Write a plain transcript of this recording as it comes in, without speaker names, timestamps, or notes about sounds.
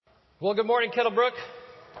Well, good morning, Kettlebrook.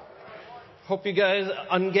 Hope you guys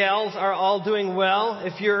and gals are all doing well.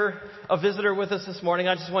 If you're a visitor with us this morning,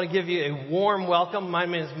 I just want to give you a warm welcome. My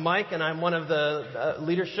name is Mike, and I'm one of the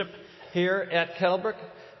leadership here at Kettlebrook.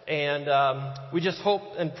 And we just hope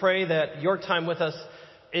and pray that your time with us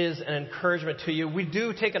is an encouragement to you. We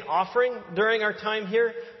do take an offering during our time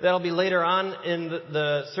here. That'll be later on in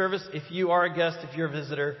the service. If you are a guest, if you're a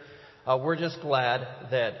visitor, we're just glad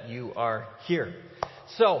that you are here.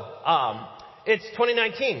 So, it's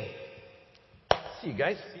 2019. See you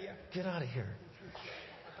guys. Get out of here.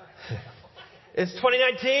 It's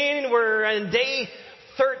 2019. We're in day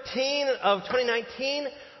 13 of 2019.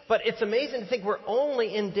 But it's amazing to think we're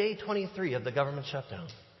only in day 23 of the government shutdown.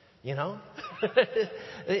 You know?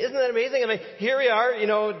 Isn't that amazing? I mean, here we are,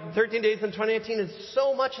 13 days in 2019, and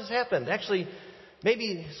so much has happened. Actually,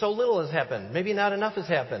 maybe so little has happened. Maybe not enough has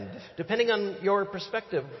happened, depending on your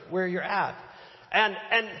perspective, where you're at. And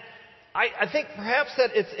I think perhaps that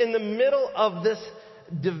it's in the middle of this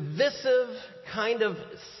divisive kind of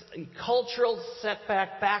cultural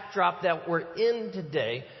setback backdrop that we're in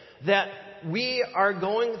today that we are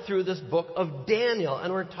going through this book of Daniel,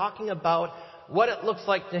 and we're talking about what it looks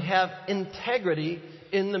like to have integrity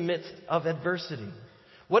in the midst of adversity.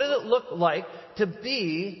 What does it look like to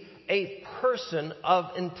be a person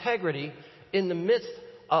of integrity in the midst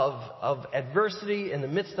of adversity, in the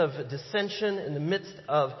midst of dissension, in the midst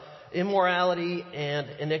of immorality and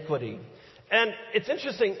iniquity? And it's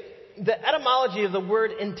interesting, the etymology of the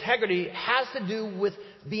word integrity has to do with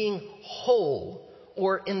being whole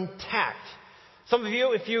or intact. Some of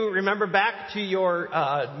you, if you remember back to your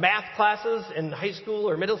math classes in high school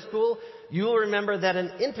or middle school, you'll remember that an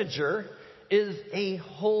integer is a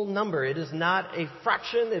whole number. It is not a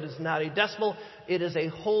fraction. It is not a decimal. It is a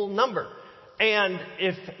whole number. And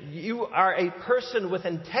if you are a person with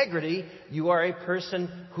integrity, you are a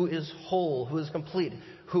person who is whole, who is complete,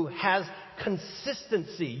 who has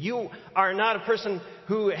consistency. You are not a person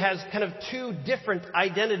who has kind of two different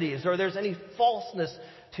identities or there's any falseness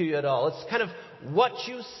to you at all. It's kind of what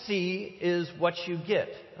you see is what you get.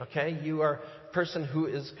 Okay? You are a person who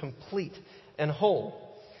is complete and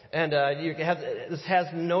whole. And this has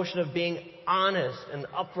the notion of being honest and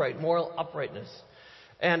upright, moral uprightness.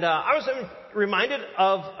 And I was reminded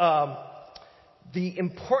of the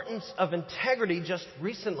importance of integrity just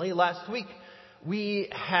recently. Last week, we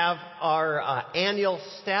have our annual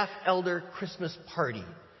Staff Elder Christmas Party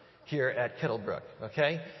here at Kettlebrook,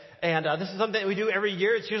 okay? And this is something that we do every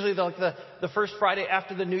year. It's usually the first Friday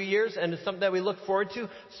after the New Year's, and it's something that we look forward to.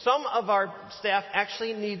 Some of our staff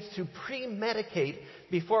actually needs to pre-medicate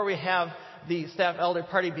before we have the Staff Elder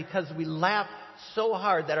Party because we laugh so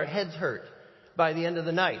hard that our heads hurt by the end of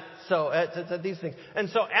the night. So it's these things. And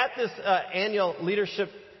so at this annual leadership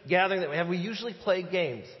gathering that we have, we usually play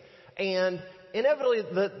games. And inevitably,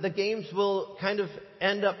 the games will kind of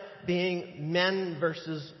end up being men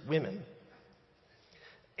versus women.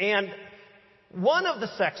 And one of the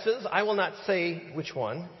sexes, I will not say which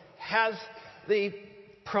one, has the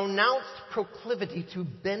pronounced proclivity to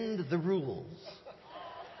bend the rules.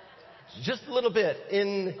 Just a little bit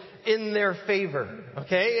in their favor,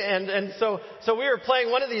 okay? And so we were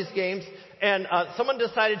playing one of these games, and someone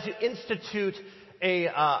decided to institute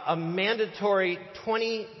a mandatory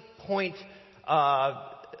 20-point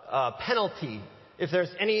penalty if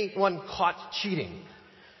there's anyone caught cheating.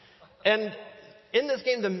 And in this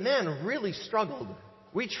game, the men really struggled.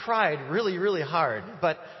 We tried really, really hard,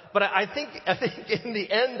 but I think in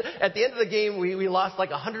the end, at the end of the game, we lost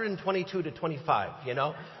like 122 to 25.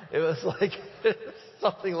 It was like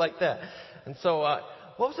something like that. And so,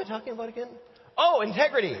 what was I talking about again? Oh,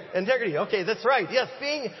 integrity. Integrity. Okay, that's right. Yes,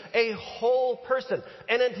 being a whole person.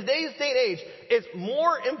 And in today's day and age, it's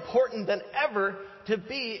more important than ever to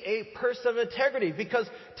be a person of integrity, because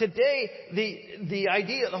today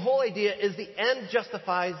the whole idea is the end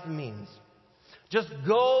justifies the means. Just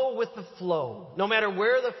go with the flow. No matter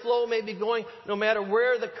where the flow may be going, no matter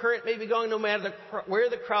where the current may be going, no matter where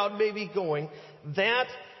the crowd may be going, that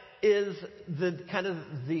is the kind of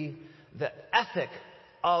the ethic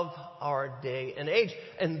of our day and age.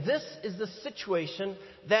 And this is the situation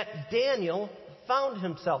that Daniel found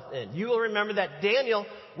himself in. You will remember that Daniel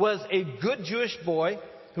was a good Jewish boy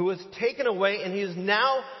who was taken away, and he is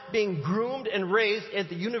now being groomed and raised at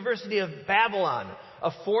the University of Babylon,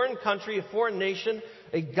 a foreign country, a foreign nation,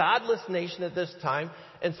 a godless nation at this time.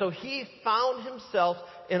 And so he found himself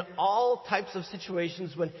in all types of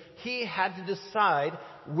situations when he had to decide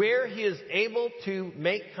where he is able to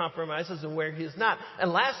make compromises and where he is not.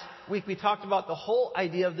 And last week we talked about the whole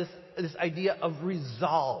idea of this idea of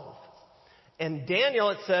resolve. And Daniel,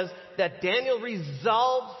 it says that Daniel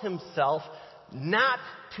resolved himself not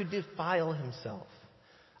to defile himself.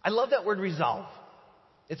 I love that word resolve.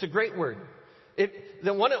 It's a great word.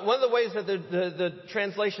 One of the ways that the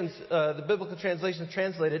translations, the biblical translations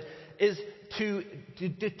translated is to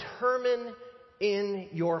determine in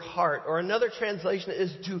your heart. Or another translation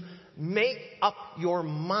is to make up your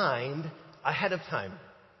mind ahead of time.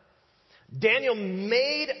 Daniel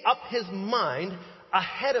made up his mind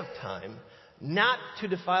ahead of time not to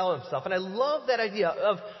defile himself. And I love that idea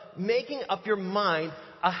of making up your mind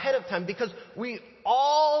ahead of time, because we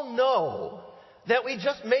all know that we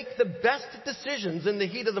just make the best decisions in the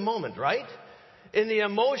heat of the moment, right? In the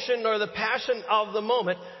emotion or the passion of the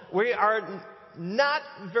moment, we are not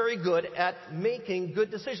very good at making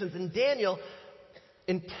good decisions. And Daniel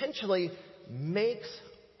intentionally makes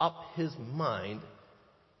up his mind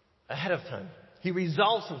ahead of time. He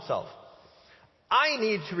resolves himself. I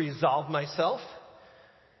need to resolve myself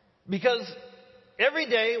because every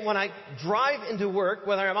day when I drive into work,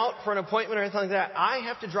 whether I'm out for an appointment or anything like that, I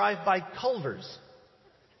have to drive by Culver's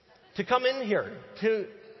to come in here to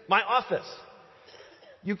my office.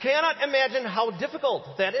 You cannot imagine how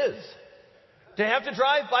difficult that is to have to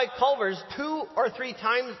drive by Culver's 2 or 3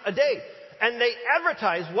 times a day. And they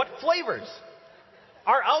advertise what flavors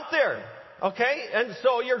are out there. Okay? And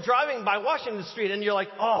so you're driving by Washington Street and you're like,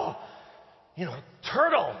 oh,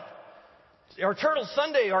 turtle. Or turtle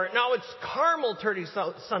sundae, or now it's caramel turkey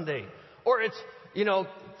sundae. Or it's,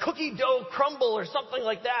 cookie dough crumble or something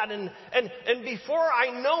like that. And before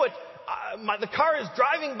I know it, the car is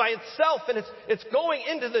driving by itself and it's going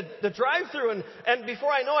into the drive-thru. And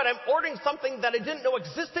before I know it, I'm ordering something that I didn't know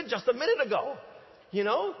existed just a minute ago.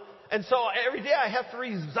 And so every day I have to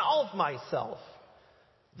resolve myself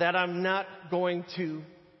that I'm not going to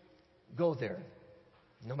go there,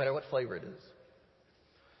 no matter what flavor it is.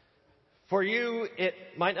 For you, it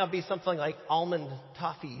might not be something like almond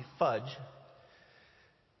toffee fudge.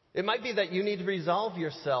 It might be that you need to resolve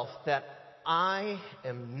yourself that I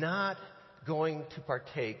am not going to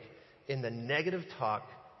partake in the negative talk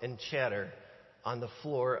and chatter on the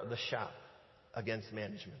floor of the shop against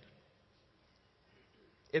management.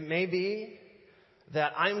 It may be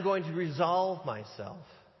that I'm going to resolve myself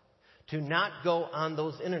to not go on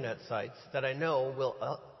those internet sites that I know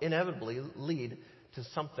will inevitably lead to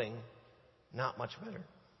something not much better.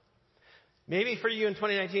 Maybe for you in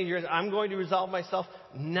 2019, I'm going to resolve myself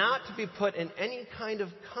not to be put in any kind of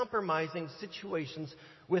compromising situations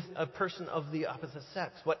with a person of the opposite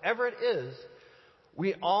sex. Whatever it is,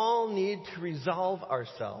 we all need to resolve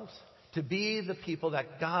ourselves to be the people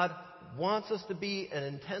that God wants us to be and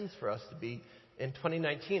intends for us to be in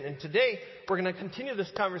 2019. And today, we're going to continue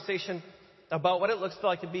this conversation about what it looks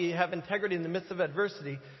like to have integrity in the midst of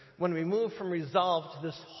adversity when we move from resolve to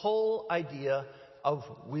this whole idea of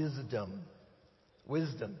wisdom.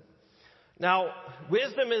 Wisdom. Now,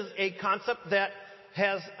 wisdom is a concept that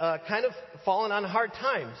has kind of fallen on hard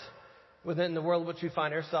times within the world in which we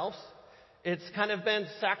find ourselves. It's kind of been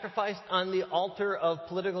sacrificed on the altar of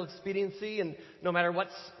political expediency, and no matter what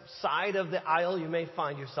side of the aisle you may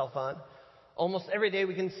find yourself on, almost every day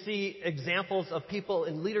we can see examples of people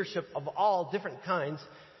in leadership of all different kinds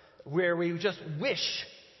where we just wish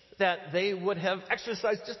that they would have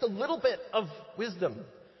exercised just a little bit of wisdom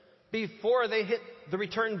before they hit the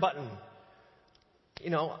return button,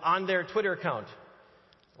 on their Twitter account.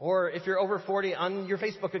 Or if you're over 40, on your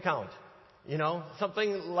Facebook account.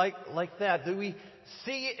 Something like that. Do we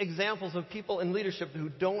see examples of people in leadership who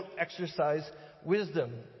don't exercise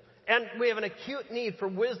wisdom? And we have an acute need for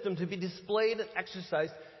wisdom to be displayed and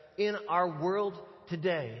exercised in our world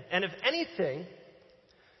today. And if anything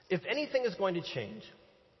is going to change,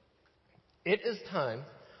 it is time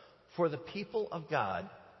for the people of God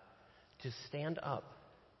to stand up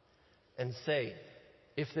and say,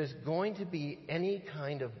 if there's going to be any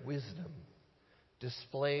kind of wisdom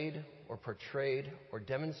displayed or portrayed or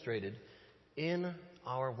demonstrated in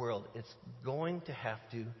our world, it's going to have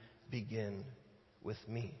to begin with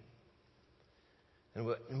me. And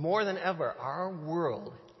more than ever, our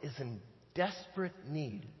world is in desperate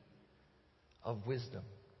need of wisdom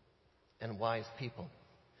and wise people.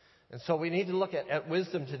 And so we need to look at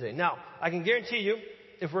wisdom today. Now, I can guarantee you,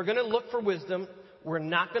 if we're going to look for wisdom, we're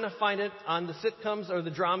not going to find it on the sitcoms or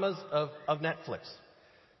the dramas of Netflix.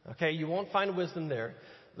 Okay, you won't find wisdom there.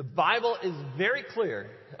 The Bible is very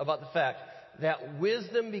clear about the fact that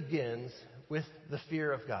wisdom begins with the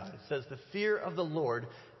fear of God. It says the fear of the Lord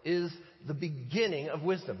is the beginning of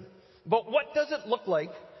wisdom. But what does it look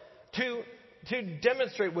like to to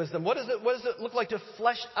demonstrate wisdom. What does it look like to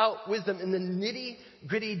flesh out wisdom in the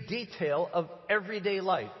nitty-gritty detail of everyday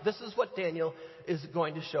life? This is what Daniel is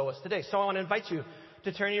going to show us today. So I want to invite you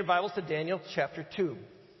to turn your Bibles to Daniel chapter 2.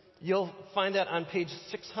 You'll find that on page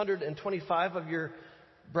 625 of your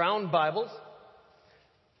brown Bibles.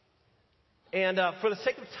 And for the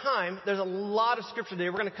sake of time, there's a lot of scripture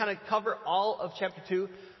there. We're going to kind of cover all of chapter 2.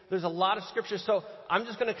 There's a lot of scripture, so I'm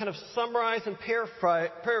just going to kind of summarize and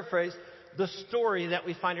paraphrase the story that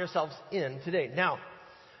we find ourselves in today. Now,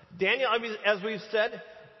 Daniel, as we've said,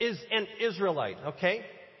 is an Israelite, okay?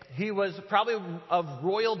 He was probably of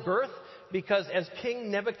royal birth because as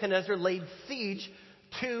King Nebuchadnezzar laid siege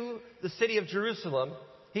to the city of Jerusalem,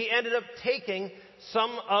 he ended up taking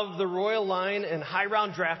some of the royal line and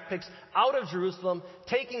high-round draft picks out of Jerusalem,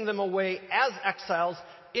 taking them away as exiles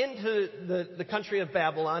into the country of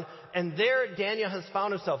Babylon. And there Daniel has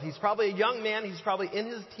found himself. He's probably a young man. He's probably in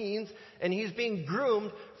his teens. And he's being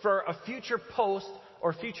groomed for a future post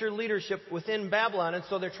or future leadership within Babylon. And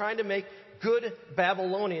so they're trying to make good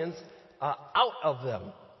Babylonians out of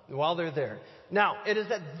them while they're there. Now, it is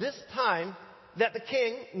at this time that the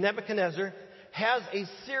king, Nebuchadnezzar, has a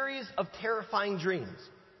series of terrifying dreams.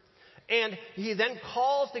 And he then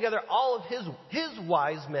calls together all of his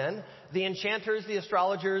wise men, the enchanters, the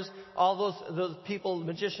astrologers, all those people,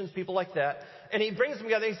 magicians, people like that. And he brings them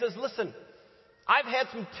together and he says, listen, I've had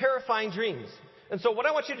some terrifying dreams. And so what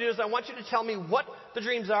I want you to do is I want you to tell me what the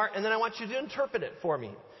dreams are, and then I want you to interpret it for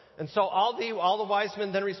me. And so all the wise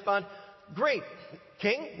men then respond, great,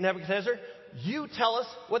 King Nebuchadnezzar, you tell us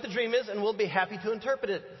what the dream is, and we'll be happy to interpret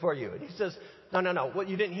it for you. And he says, no, what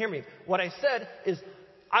you didn't hear me. What I said is,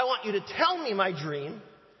 I want you to tell me my dream,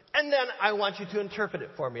 and then I want you to interpret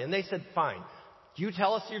it for me. And they said, fine. You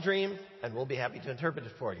tell us your dream, and we'll be happy to interpret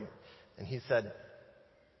it for you. And he said,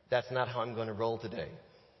 that's not how I'm going to roll today.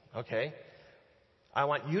 Okay? I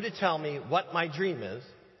want you to tell me what my dream is,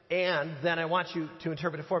 and then I want you to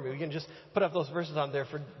interpret it for me. We can just put up those verses on there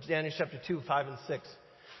for Daniel chapter 2, 5, and 6.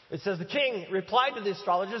 It says, the king replied to the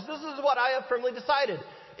astrologers, this is what I have firmly decided.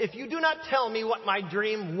 If you do not tell me what my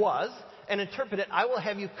dream was and interpret it, I will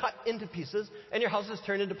have you cut into pieces and your houses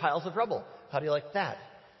turned into piles of rubble. How do you like that?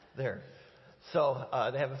 There. So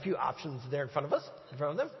they have a few options there in front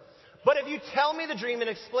of them. But if you tell me the dream and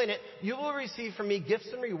explain it, you will receive from me gifts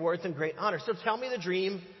and rewards and great honor. So tell me the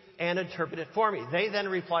dream and interpret it for me. They then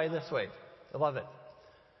reply this way. I love it.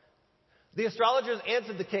 The astrologers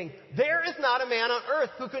answered the king, there is not a man on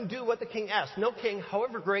earth who can do what the king asked. No king,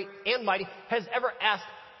 however great and mighty, has ever asked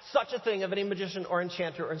such a thing of any magician or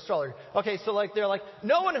enchanter or astrologer. Okay, so they're like,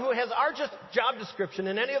 no one who has our just job description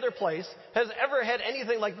in any other place has ever had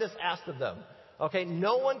anything like this asked of them. Okay,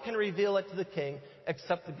 no one can reveal it to the king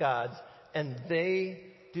except the gods, and they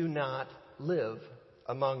do not live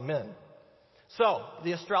among men. So,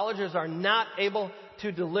 the astrologers are not able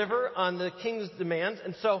to deliver on the king's demands,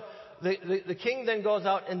 and so the king then goes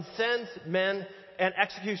out and sends men and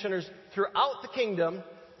executioners throughout the kingdom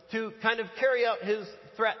to kind of carry out his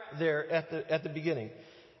threat there at the beginning.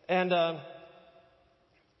 And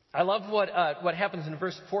I love what happens in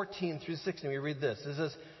verse 14 through 16. We read this. It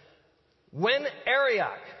says, when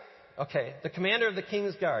Arioch, okay, the commander of the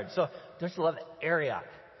king's guard. So there's a lot of Arioch.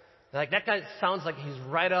 Like that guy sounds like he's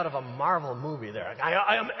right out of a Marvel movie there. Like,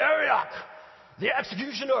 I am Arioch, the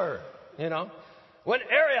executioner. You know, when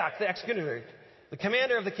Arioch, the executioner, the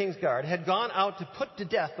commander of the king's guard, had gone out to put to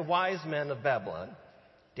death the wise men of Babylon,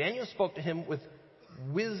 Daniel spoke to him with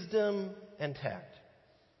wisdom and tact.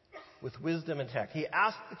 With wisdom and tact. He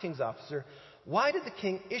asked the king's officer, why did the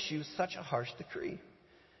king issue such a harsh decree?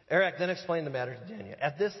 Arioch then explained the matter to Daniel.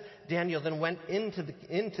 At this, Daniel then went into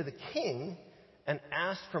the king and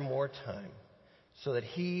asked for more time so that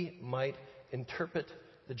he might interpret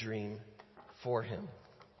the dream for him.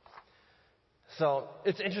 So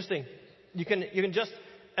it's interesting. You can just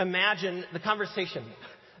imagine the conversation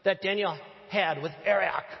that Daniel had with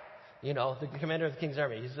Arioch, you know, the commander of the king's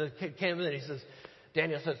army. He came in and he says,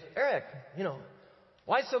 Daniel says, Arioch, you know,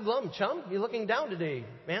 why so glum, chum? You're looking down today,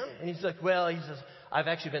 man. And he's like, well, he says, I've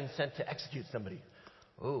actually been sent to execute somebody.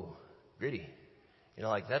 Oh, gritty. You know,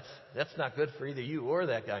 like that's not good for either you or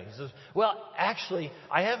that guy. He says, well, actually,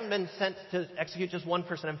 I haven't been sent to execute just one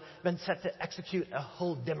person. I've been sent to execute a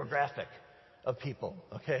whole demographic of people,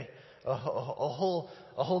 okay? A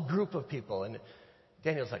whole group of people. And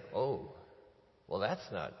Daniel's like, oh, well, that's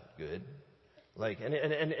not good. Like, and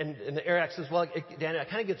Arioch says, well, Daniel, it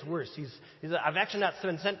kind of gets worse. He's like, I've actually not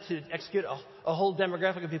been sent to execute a whole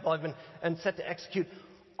demographic of people. I've been sent to execute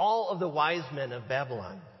all of the wise men of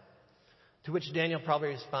Babylon. To which Daniel probably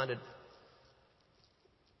responded,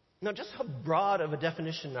 Now, just how broad of a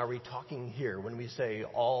definition are we talking here when we say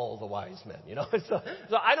all the wise men? So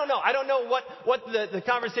I don't know. I don't know what the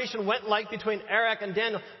conversation went like between Arioch and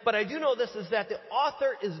Daniel, but I do know this is that the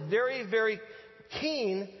author is very, very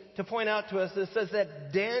keen to point out to us. It says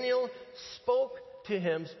that Daniel spoke to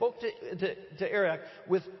Arioch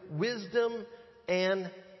with wisdom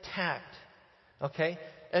and tact. Okay?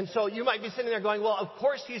 And so you might be sitting there going, well, of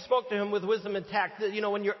course he spoke to him with wisdom and tact.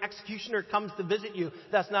 When your executioner comes to visit you,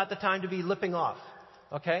 that's not the time to be lipping off.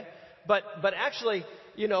 Okay? But actually,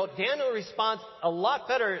 Daniel responds a lot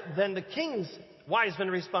better than the king's wise men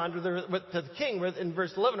respond to the king in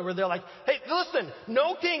verse 11, where they're like, hey, listen,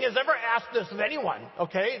 no king has ever asked this of anyone.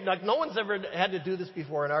 Okay? Like no one's ever had to do this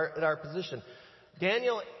before in our position.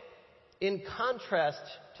 Daniel, in contrast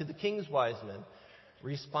to the king's wise men,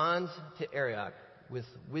 responds to Arioch with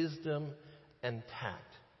wisdom and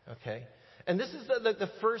tact. Okay? And this is the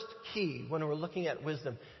first key when we're looking at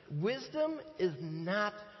wisdom. Wisdom is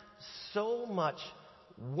not so much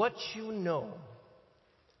what you know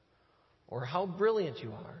or how brilliant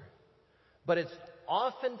you are, but it's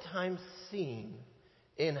oftentimes seen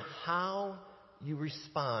in how you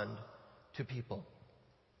respond to people.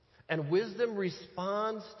 And wisdom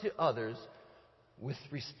responds to others with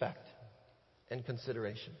respect and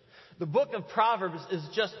consideration. The book of Proverbs is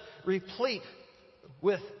just replete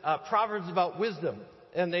with proverbs about wisdom.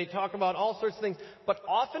 And they talk about all sorts of things. But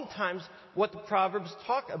oftentimes what the Proverbs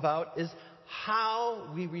talk about is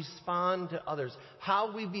how we respond to others,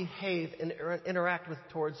 how we behave and interact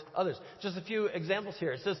towards others. Just a few examples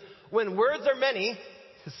here. It says, when words are many,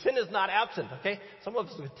 sin is not absent. Okay? Some of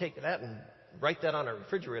us would take that and write that on a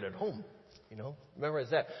refrigerator at home. Memorize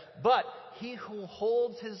that. But he who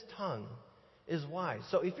holds his tongue is wise.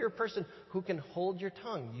 So if you're a person who can hold your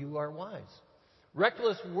tongue, you are wise.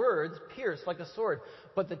 Reckless words pierce like a sword,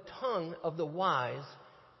 but the tongue of the wise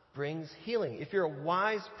brings healing. If you're a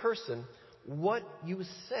wise person, what you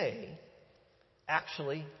say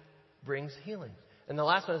actually brings healing. And the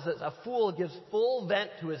last one is that a fool gives full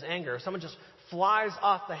vent to his anger. Someone just flies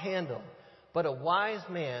off the handle. But a wise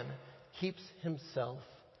man keeps himself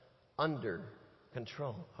under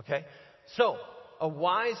control. Okay? So, a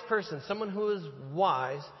wise person, someone who is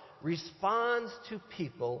wise, responds to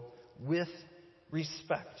people with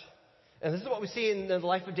respect. And this is what we see in the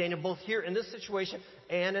life of Daniel, both here in this situation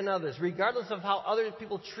and in others. Regardless of how other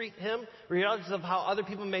people treat him, regardless of how other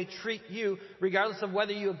people may treat you, regardless of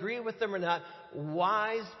whether you agree with them or not,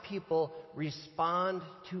 wise people respond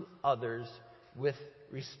to others with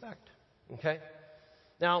respect. Okay?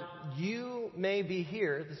 Now, you may be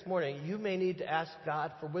here this morning. You may need to ask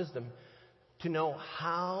God for wisdom to know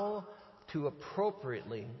how to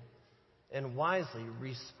appropriately and wisely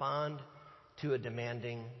respond to a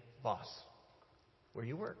demanding boss where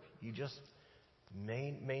you work. You just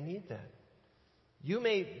may need that. You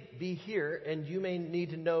may be here and you may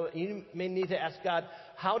need to ask God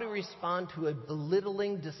how to respond to a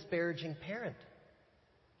belittling, disparaging parent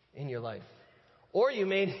in your life. Or you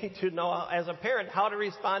may need to know as a parent how to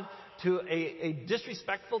respond to a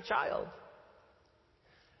disrespectful child.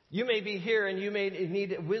 You may be here and you may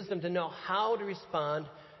need wisdom to know how to respond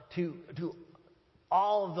to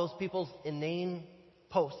all of those people's inane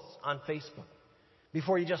posts on Facebook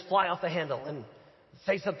before you just fly off the handle and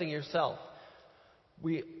say something yourself.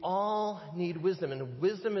 We all need wisdom, and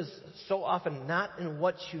wisdom is so often not in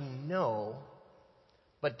what you know,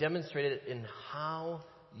 but demonstrated in how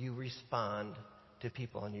you respond to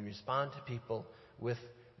people, and you respond to people with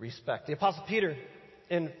respect. The Apostle Peter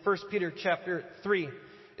in 1 Peter chapter 3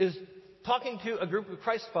 is talking to a group of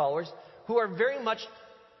Christ followers who are very much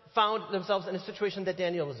found themselves in a situation that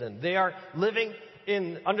Daniel was in. They are living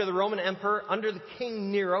under the Roman emperor, under the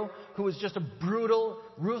King Nero, who was just a brutal,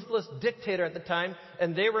 ruthless dictator at the time,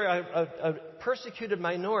 and they were a persecuted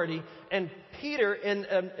minority. And Peter,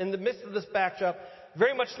 in the midst of this backdrop,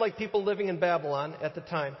 very much like people living in Babylon at the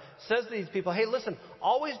time, says to these people, hey, listen,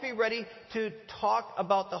 always be ready to talk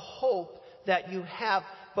about the hope that you have,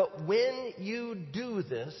 but when you do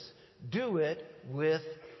this, do it with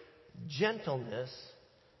gentleness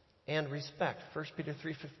and respect. 1 Peter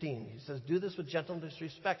 3:15. He says, do this with gentleness and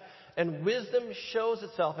respect. And wisdom shows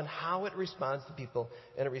itself in how it responds to people,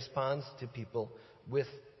 and it responds to people with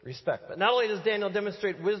respect. But not only does Daniel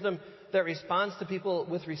demonstrate wisdom that responds to people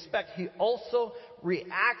with respect, he also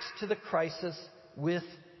reacts to the crisis with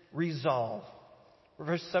resolve.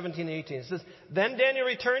 Verse 17 and 18. It says, then Daniel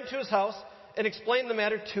returned to his house and explained the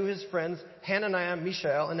matter to his friends Hananiah,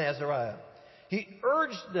 Mishael, and Azariah. He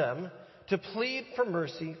urged them to plead for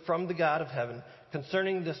mercy from the God of heaven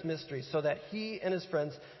concerning this mystery, so that he and his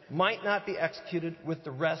friends might not be executed with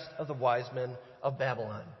the rest of the wise men of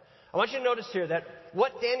Babylon. I want you to notice here that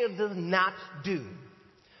what Daniel does not do,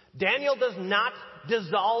 Daniel does not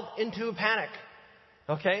dissolve into a panic.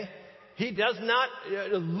 Okay? He does not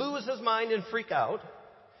lose his mind and freak out.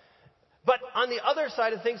 But on the other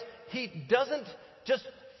side of things, he doesn't just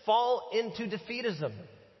fall into defeatism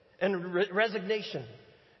and resignation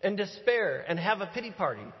and despair and have a pity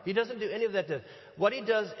party. He doesn't do any of that. What he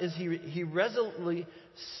does is he resolutely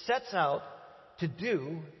sets out to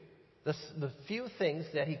do the few things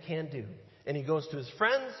that he can do. And he goes to his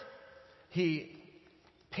friends. He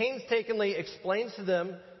painstakingly explains to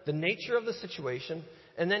them the nature of the situation.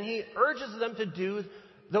 And then he urges them to do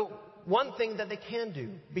the one thing that they can do.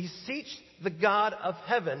 Beseech the God of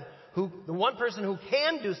heaven, the one person who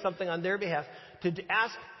can do something on their behalf, to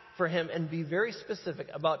ask for him and be very specific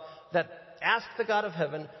about that. Ask the God of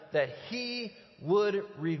heaven that he would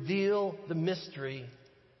reveal the mystery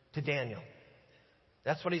to Daniel.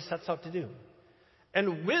 That's what he sets out to do.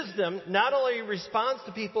 And wisdom not only responds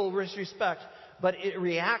to people with respect, but it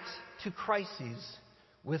reacts to crises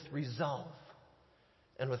with resolve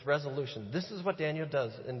and with resolution. This is what Daniel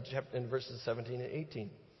does in verses 17 and 18.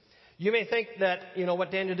 You may think that,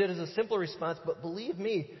 what Daniel did is a simple response, but believe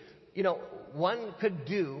me, one could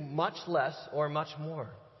do much less or much more.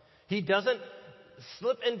 He doesn't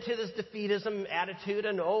slip into this defeatism attitude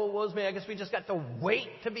and, woe is me, I guess we just got to wait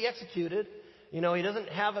to be executed. He doesn't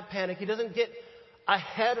have a panic. He doesn't get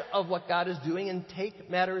ahead of what God is doing and take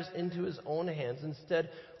matters into his own hands. Instead,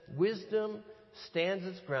 wisdom stands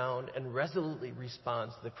its ground and resolutely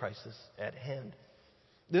responds to the crisis at hand.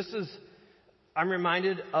 I'm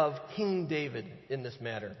reminded of King David in this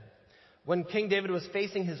matter. When King David was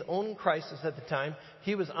facing his own crisis at the time,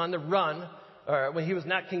 he was on the run. When he was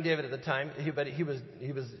not King David at the time, but he was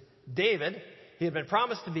David. He had been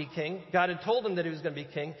promised to be king. God had told him that he was going to be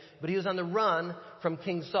king, but he was on the run from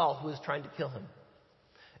King Saul, who was trying to kill him.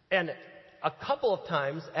 And a couple of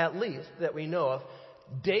times, at least, that we know of,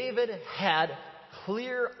 David had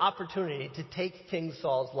clear opportunity to take King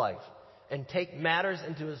Saul's life and take matters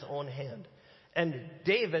into his own hand. And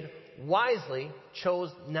David wisely chose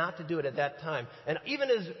not to do it at that time. And even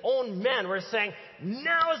his own men were saying,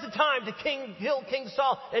 now is the time to kill King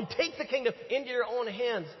Saul and take the kingdom into your own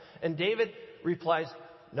hands. And David replies,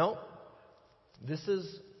 no, this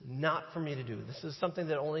is not for me to do. This is something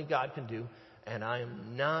that only God can do, and I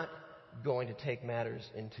am not going to take matters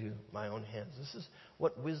into my own hands. This is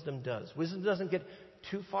what wisdom does. Wisdom doesn't get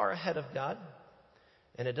too far ahead of God,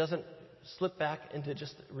 and it doesn't slip back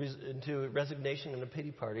into resignation and a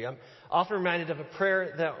pity party. I'm often reminded of a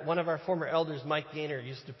prayer that one of our former elders, Mike Gaynor,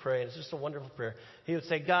 used to pray, and it's just a wonderful prayer. He would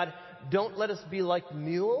say, God, don't let us be like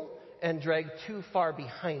mule and drag too far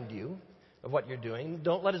behind you of what you're doing.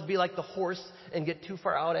 Don't let us be like the horse and get too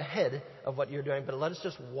far out ahead of what you're doing, but let us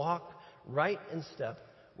just walk right in step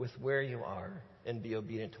with where you are and be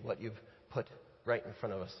obedient to what you've put right in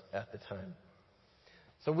front of us at the time.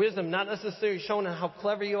 So wisdom, not necessarily shown in how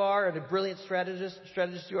clever you are or the brilliant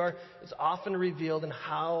strategist you are, is often revealed in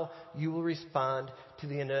how you will respond to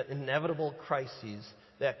the inevitable crises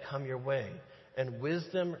that come your way. And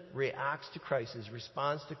wisdom reacts to crises,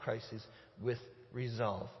 responds to crises with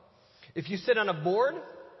resolve. If you sit on a board,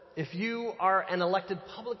 if you are an elected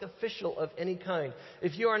public official of any kind,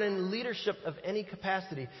 if you are in leadership of any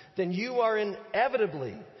capacity, then you are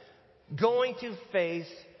inevitably going to face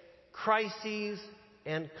crises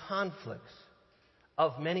and conflicts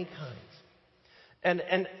of many kinds.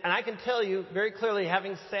 And I can tell you very clearly,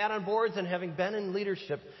 having sat on boards and having been in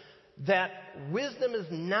leadership, that wisdom is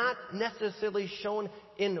not necessarily shown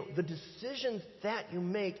in the decisions that you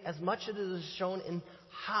make as much as it is shown in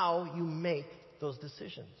how you make those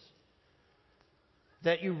decisions.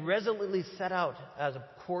 That you resolutely set out as a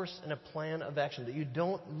course and a plan of action. That you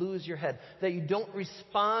don't lose your head. That you don't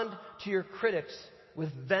respond to your critics with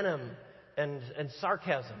venom and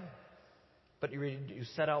sarcasm. But you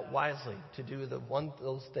set out wisely to do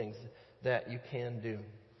those things that you can do.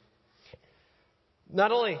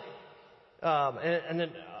 Not only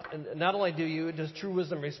does true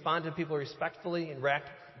wisdom respond to people respectfully and react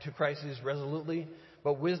to crises resolutely,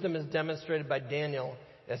 but wisdom is demonstrated by Daniel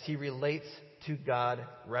as he relates to God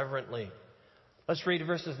reverently. Let's read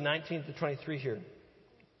verses 19 to 23 here.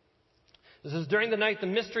 This is, during the night the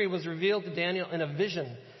mystery was revealed to Daniel in a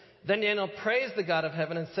vision. Then Daniel praised the God of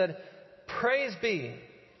heaven and said, praise be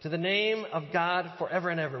to the name of God forever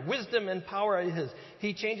and ever. Wisdom and power are his.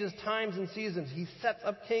 He changes times and seasons. He sets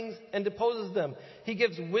up kings and deposes them. He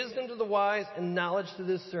gives wisdom to the wise and knowledge to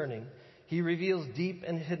the discerning. He reveals deep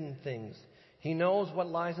and hidden things. He knows what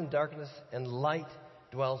lies in darkness, and light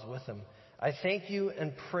dwells with him. I thank you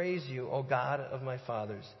and praise you, O God of my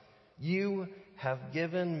fathers. You have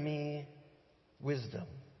given me wisdom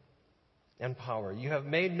and power. You have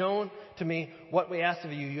made known to me what we asked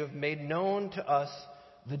of you. You have made known to us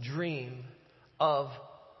the dream of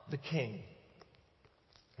the king.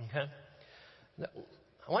 Okay? Now,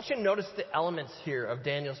 I want you to notice the elements here of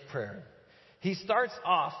Daniel's prayer. He starts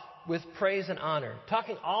off with praise and honor,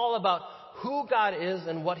 talking all about who God is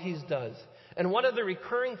and what He does. And one of the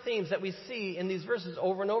recurring themes that we see in these verses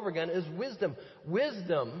over and over again is wisdom.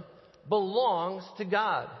 Wisdom belongs to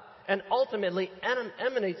God and ultimately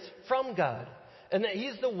emanates from God. And that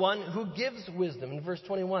He's the one who gives wisdom in verse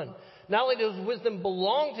 21. Not only does wisdom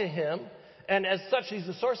belong to Him, and as such He's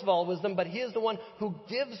the source of all wisdom, but He is the one who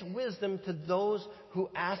gives wisdom to those who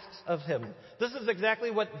asks of Him. This is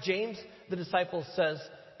exactly what James the disciple says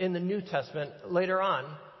in the New Testament later on,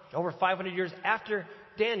 over 500 years after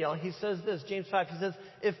Daniel. He says this, James 5, he says,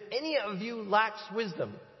 if any of you lacks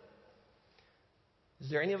wisdom. Is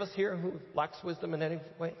there any of us here who lacks wisdom in any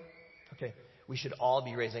way? Okay. We should all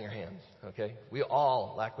be raising our hands. Okay. We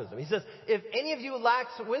all lack wisdom. He says, if any of you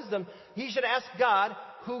lacks wisdom, he should ask God,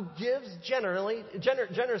 who gives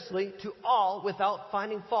generously to all without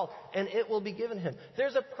finding fault, and it will be given him.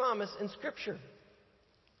 There's a promise in Scripture.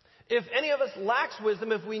 If any of us lacks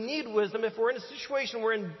wisdom, if we need wisdom, if we're in a situation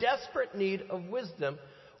we're in desperate need of wisdom,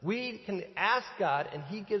 we can ask God, and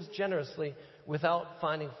He gives generously without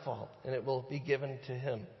finding fault, and it will be given to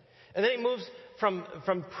Him. And then he moves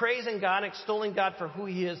from praising God, extolling God for who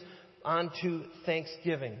He is, on to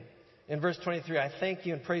thanksgiving. In verse 23, I thank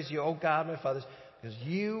you and praise you, O God, my fathers, because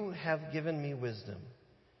you have given me wisdom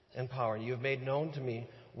and power. You have made known to me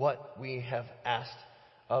what we have asked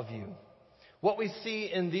of you. What we see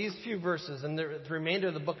in these few verses and the remainder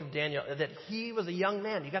of the book of Daniel, that he was a young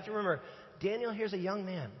man. You got to remember, Daniel here's a young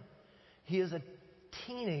man. He is a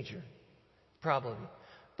teenager, probably.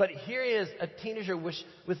 But here he is, a teenager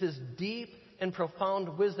with this deep and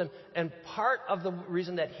profound wisdom. And part of the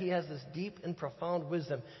reason that he has this deep and profound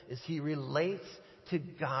wisdom is he relates to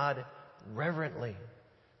God reverently.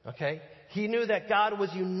 Okay? He knew that God was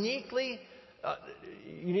uniquely the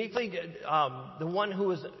one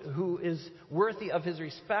who is worthy of his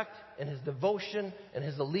respect and his devotion and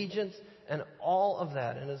his allegiance and all of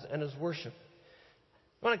that and his worship.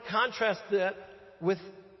 I want to contrast that with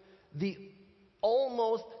the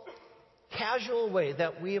almost casual way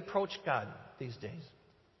that we approach God these days.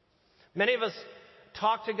 Many of us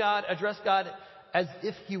talk to God, address God as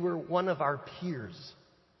if He were one of our peers.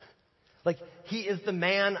 Like, He is the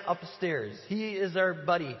man upstairs. He is our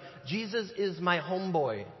buddy. Jesus is my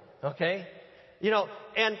homeboy. Okay? You know,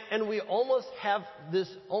 and we almost have this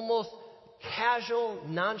almost casual,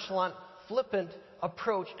 nonchalant, flippant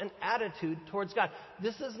approach and attitude towards God.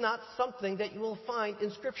 This is not something that you will find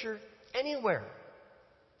in Scripture anywhere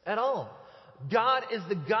at all. God is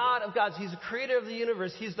the God of gods. He's the creator of the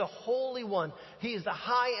universe. He's the Holy One. He is the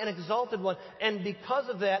high and exalted one. And because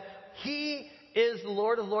of that, He is the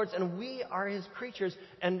Lord of lords, and we are His creatures.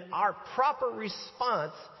 And our proper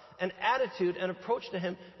response and attitude and approach to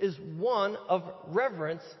Him is one of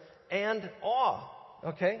reverence and awe.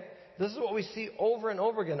 Okay? This is what we see over and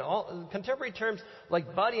over again. All contemporary terms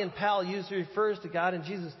like buddy and pal usually refers to God and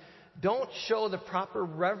Jesus. Don't show the proper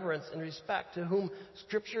reverence and respect to whom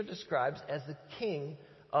Scripture describes as the King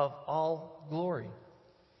of all glory.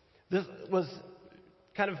 This was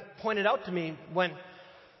kind of pointed out to me when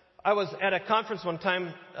I was at a conference one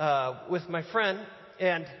time with my friend,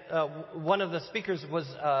 and one of the speakers was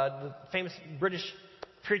the famous British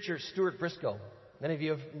preacher Stuart Briscoe. Many of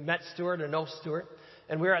you have met Stuart or know Stuart.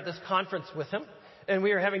 And we were at this conference with him. And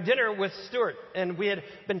we were having dinner with Stuart. And we had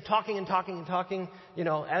been talking, you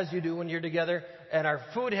know, as you do when you're together. And our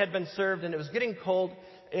food had been served, and it was getting cold.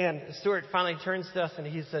 And Stuart finally turns to us, and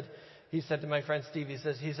he said to my friend Steve,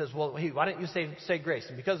 he says, well, why don't you say grace?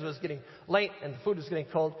 And because it was getting late and the food was getting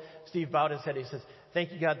cold, Steve bowed his head. He says,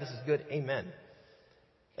 thank you, God, this is good. Amen.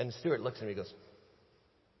 And Stuart looks at me and goes,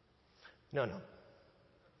 no.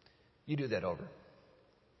 You do that over.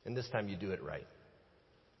 And this time you do it right.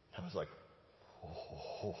 I was like,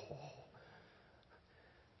 oh.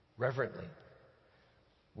 Reverently,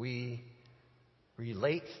 we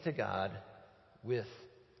relate to God with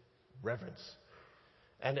reverence.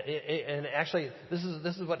 And actually, this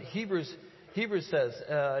is what Hebrews says.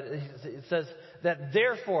 It says that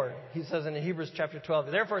therefore, he says in Hebrews chapter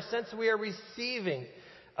 12, therefore, since we are receiving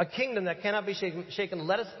a kingdom that cannot be shaken,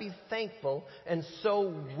 let us be thankful and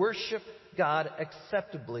so worship God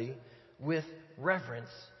acceptably with reverence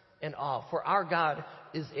and awe. For our God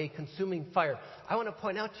is a consuming fire. I want to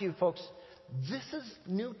point out to you folks, this is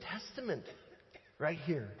New Testament right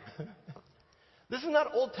here. This is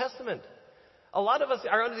not Old Testament. A lot of us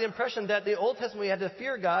are under the impression that the Old Testament we had to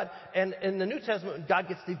fear God, and in the New Testament, God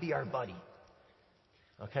gets to be our buddy.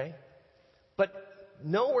 Okay? But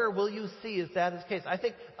nowhere will you see is that is the case. I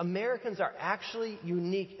think Americans are actually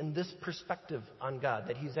unique in this perspective on God,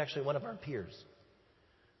 that He's actually one of our peers.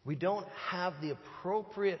 We don't have the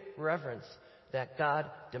appropriate reverence that God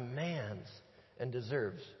demands and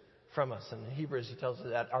deserves from us. In Hebrews, he tells us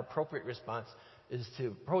that our appropriate response is to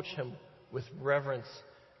approach Him with reverence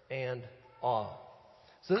and awe.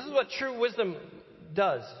 So this is what true wisdom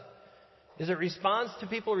does, is it responds to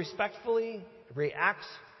people respectfully, reacts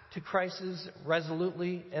to crises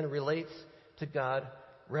resolutely, and relates to God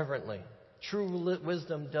reverently. True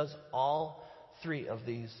wisdom does all three of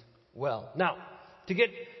these well. Now, to get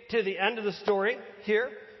to the end of the story here,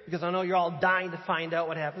 because I know you're all dying to find out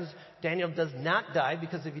what happens, Daniel does not die,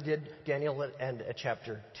 because if he did, Daniel would end at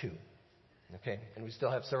chapter 2. Okay, and we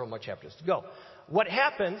still have several more chapters to go. What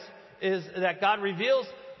happens is that God reveals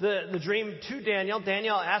the dream to Daniel.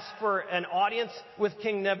 Daniel asks for an audience with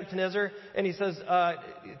King Nebuchadnezzar, and he says,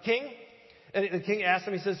 King? And the king asks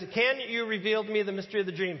him, he says, can you reveal to me the mystery of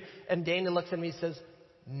the dream? And Daniel looks at me and says,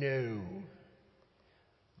 no.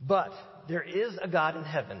 But there is a God in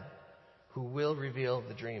heaven who will reveal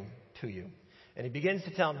the dream to you. And he begins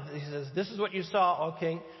to tell him, he says, this is what you saw, O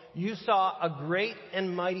king. You saw a great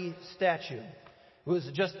and mighty statue. It was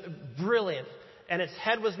just brilliant. And its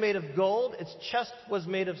head was made of gold, its chest was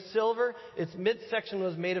made of silver, its midsection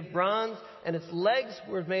was made of bronze, and its legs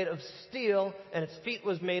were made of steel, and its feet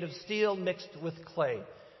was made of steel mixed with clay.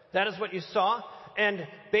 That is what you saw. And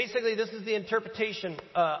basically this is the interpretation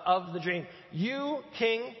of the dream. You,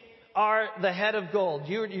 king, are the head of gold.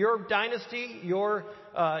 Your dynasty, your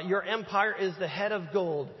empire is the head of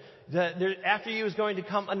gold. After you is going to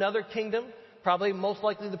come another kingdom, probably most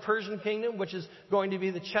likely the Persian kingdom, which is going to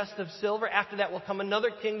be the chest of silver. After that will come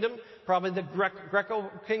another kingdom, probably the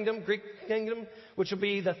Greek kingdom, which will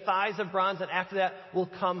be the thighs of bronze. And after that will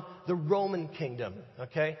come the Roman kingdom,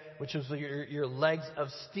 okay, which is your legs of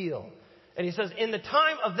steel. And he says, in the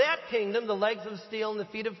time of that kingdom, the legs of steel and the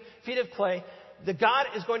feet of clay, the God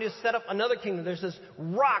is going to set up another kingdom. There's this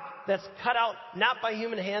rock that's cut out not by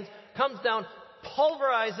human hands, comes down,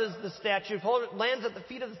 pulverizes the statue, lands at the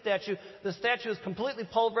feet of the statue. The statue is completely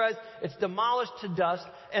pulverized. It's demolished to dust.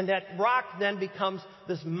 And that rock then becomes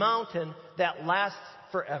this mountain that lasts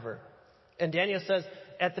forever. And Daniel says,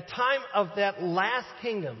 at the time of that last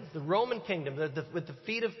kingdom, the Roman kingdom, with the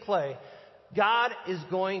feet of clay, God is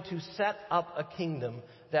going to set up a kingdom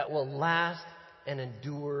that will last and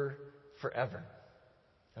endure forever.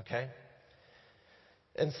 Okay?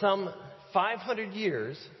 And some 500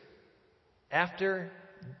 years after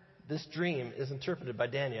this dream is interpreted by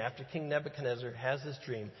Daniel, after King Nebuchadnezzar has this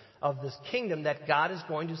dream of this kingdom that God is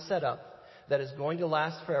going to set up, that is going to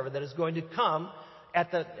last forever, that is going to come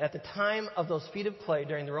at the time of those feet of clay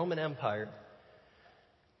during the Roman Empire,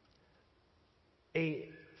 a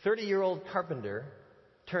 30-year-old carpenter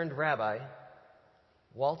turned rabbi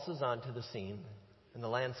waltzes onto the scene in the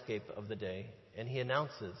landscape of the day, and he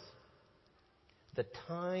announces, the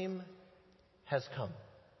time has come.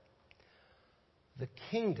 The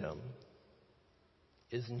kingdom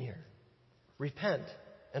is near. Repent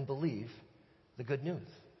and believe the good news.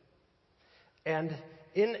 And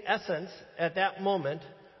in essence, at that moment,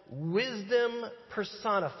 wisdom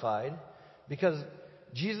personified, because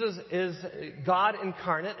Jesus is God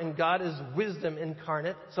incarnate and God is wisdom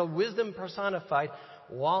incarnate. So wisdom personified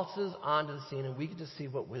waltzes onto the scene, and we get to see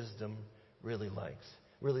what wisdom really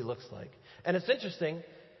looks like. And it's interesting,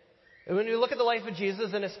 when you look at the life of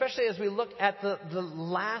Jesus, and especially as we look at the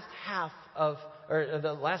last half of, or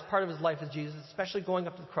the last part of his life as Jesus, especially going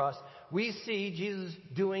up to the cross, we see Jesus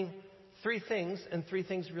doing three things, and three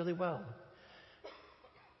things really well.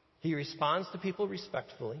 He responds to people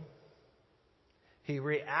respectfully. He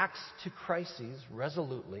reacts to crises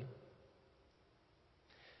resolutely.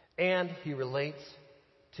 And he relates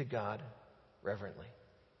to God reverently.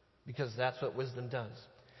 Because that's what wisdom does.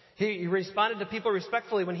 He responded to people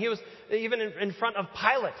respectfully when he was even in front of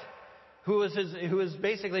Pilate, who was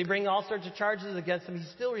basically bringing all sorts of charges against him. He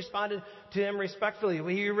still responded to him respectfully.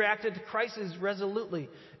 He reacted to crises resolutely.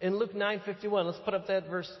 In Luke 9:51, let's put up that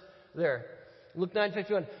verse there. Luke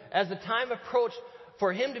 9:51. As the time approached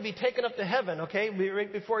for him to be taken up to heaven, okay,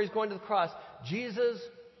 right before he's going to the cross, Jesus,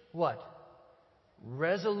 what?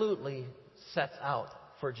 Resolutely sets out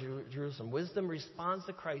for Jerusalem. Wisdom responds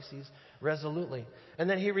to crises resolutely. And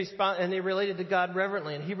then he related to God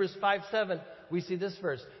reverently. In Hebrews 5:7, we see this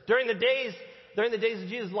verse. During the days of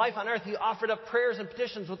Jesus' life on earth, he offered up prayers and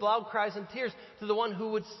petitions with loud cries and tears to the one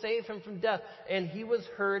who would save him from death. And he was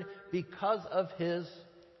heard because of his,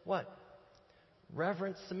 what?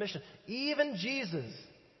 reverent submission. Even Jesus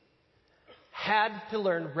had to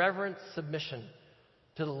learn reverent submission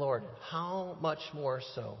to the Lord. How much more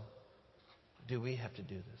so do we have to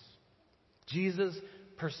do this? Jesus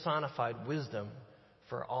personified wisdom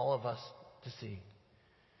for all of us to see.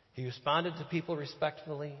 He responded to people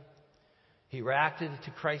respectfully. He reacted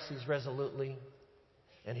to crises resolutely.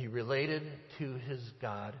 And he related to his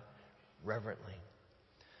God reverently.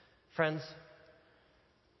 Friends,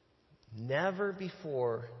 never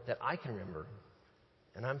before that I can remember,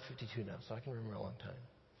 and I'm 52 now, so I can remember a long time,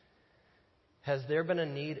 has there been a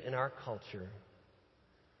need in our culture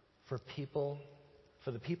for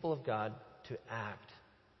the people of God to act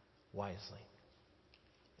wisely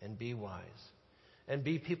and be wise and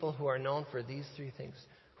be people who are known for these three things,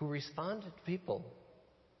 who respond to people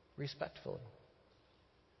respectfully,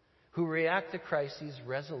 who react to crises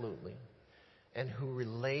resolutely, and who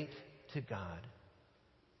relate to God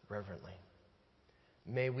reverently.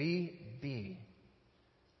 May we be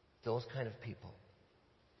those kind of people.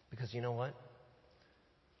 Because you know what?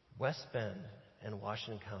 West Bend and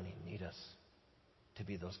Washington County need us to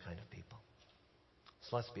be those kind of people.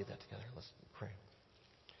 So let's be that together. Let's pray.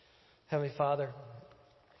 Heavenly Father,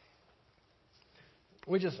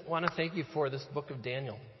 we just want to thank you for this book of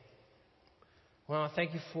Daniel. We want to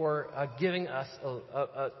thank you for giving us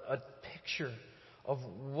a picture of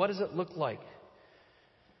what does it look like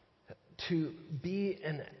to be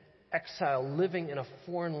an exile, living in a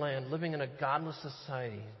foreign land, living in a godless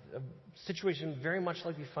society, a situation very much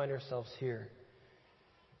like we find ourselves here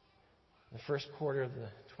in the first quarter of the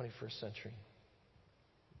 21st century.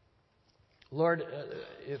 Lord,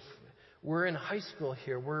 if we're in high school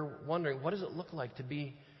here, we're wondering, what does it look like to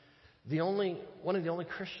be one of the only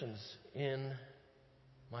Christians in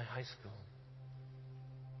my high school?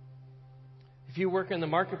 If you work in the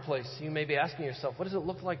marketplace, you may be asking yourself, what does it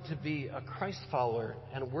look like to be a Christ follower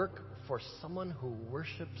and work for someone who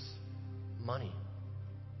worships money?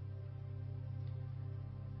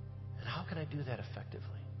 And how can I do that effectively?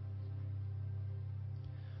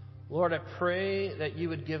 Lord, I pray that you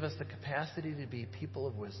would give us the capacity to be people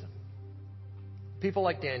of wisdom. People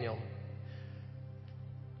like Daniel.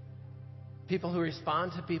 People who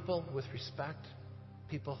respond to people with respect.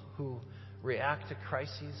 People who react to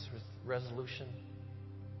crises with resolution.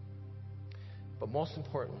 But most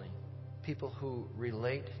importantly, people who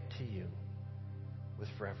relate to you with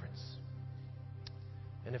reverence.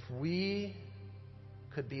 And if we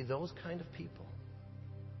could be those kind of people,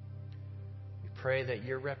 we pray that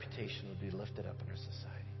your reputation would be lifted up in our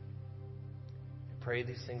society. We pray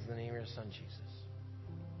these things in the name of your Son, Jesus.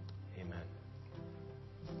 Amen.